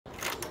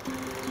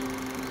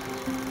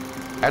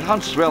At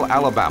Huntsville,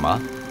 Alabama,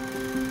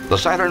 the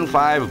Saturn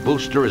V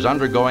booster is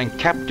undergoing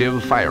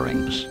captive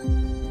firings.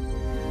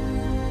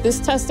 This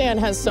test stand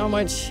has so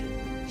much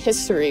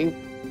history.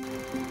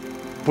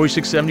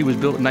 4670 was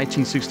built in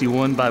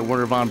 1961 by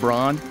Werner von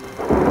Braun,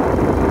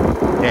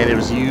 and it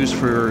was used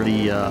for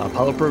the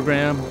Apollo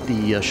program,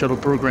 the Shuttle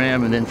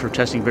program, and then for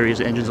testing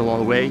various engines along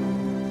the way.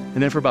 And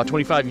then for about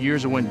 25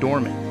 years, it went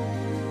dormant.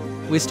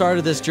 We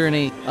started this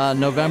journey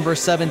November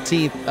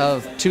 17th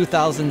of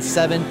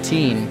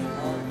 2017.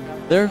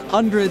 There are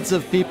hundreds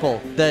of people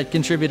that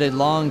contributed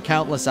long,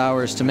 countless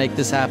hours to make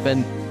this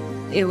happen.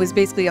 It was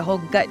basically a whole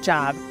gut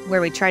job where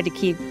we tried to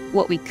keep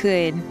what we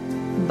could,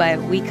 but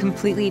we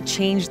completely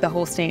changed the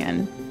whole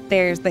stand.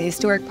 There's the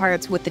historic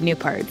parts with the new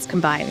parts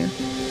combined.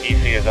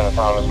 EC is in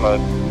autonomous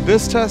mode.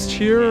 This test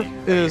here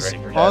is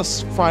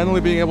us finally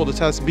being able to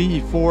test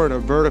BE4 in a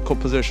vertical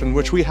position,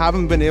 which we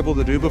haven't been able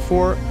to do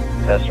before.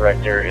 Test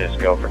director is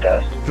go for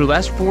test. For the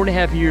last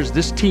 4.5 years,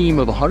 this team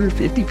of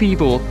 150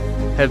 people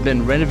have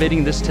been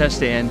renovating this test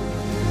stand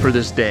for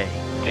this day.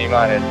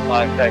 T-minus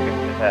 5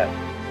 seconds to test.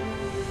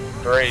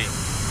 3,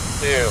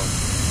 2,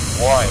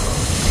 1.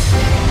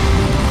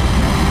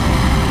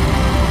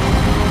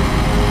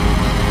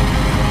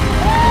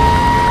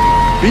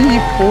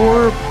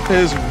 BE4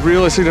 is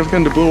really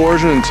significant to Blue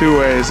Origin in two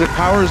ways. It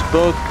powers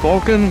both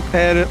Vulcan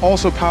and it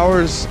also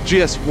powers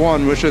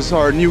GS1, which is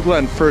our New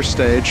Glenn first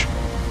stage.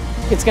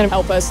 It's going to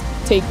help us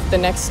take the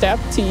next step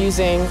to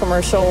using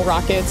commercial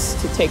rockets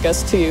to take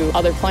us to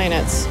other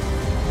planets.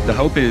 The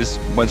hope is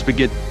once we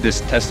get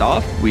this test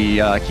off,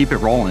 we keep it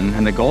rolling,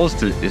 and the goal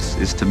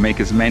is to make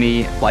as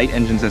many flight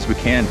engines as we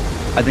can.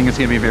 I think it's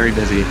going to be very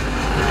busy.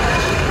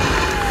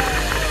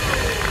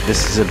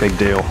 This is a big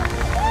deal.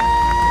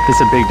 It's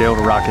a big deal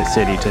to Rocket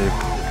City, too.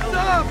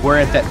 We're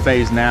at that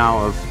phase now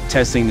of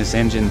testing this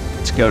engine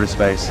to go to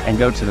space and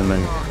go to the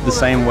moon, the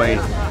same way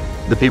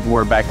the people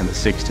were back in the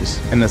 60s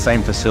in the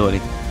same facility.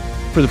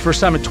 For the first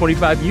time in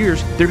 25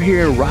 years, they're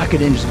hearing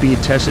rocket engines being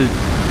tested.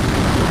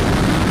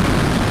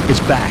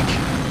 It's back.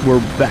 We're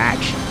back.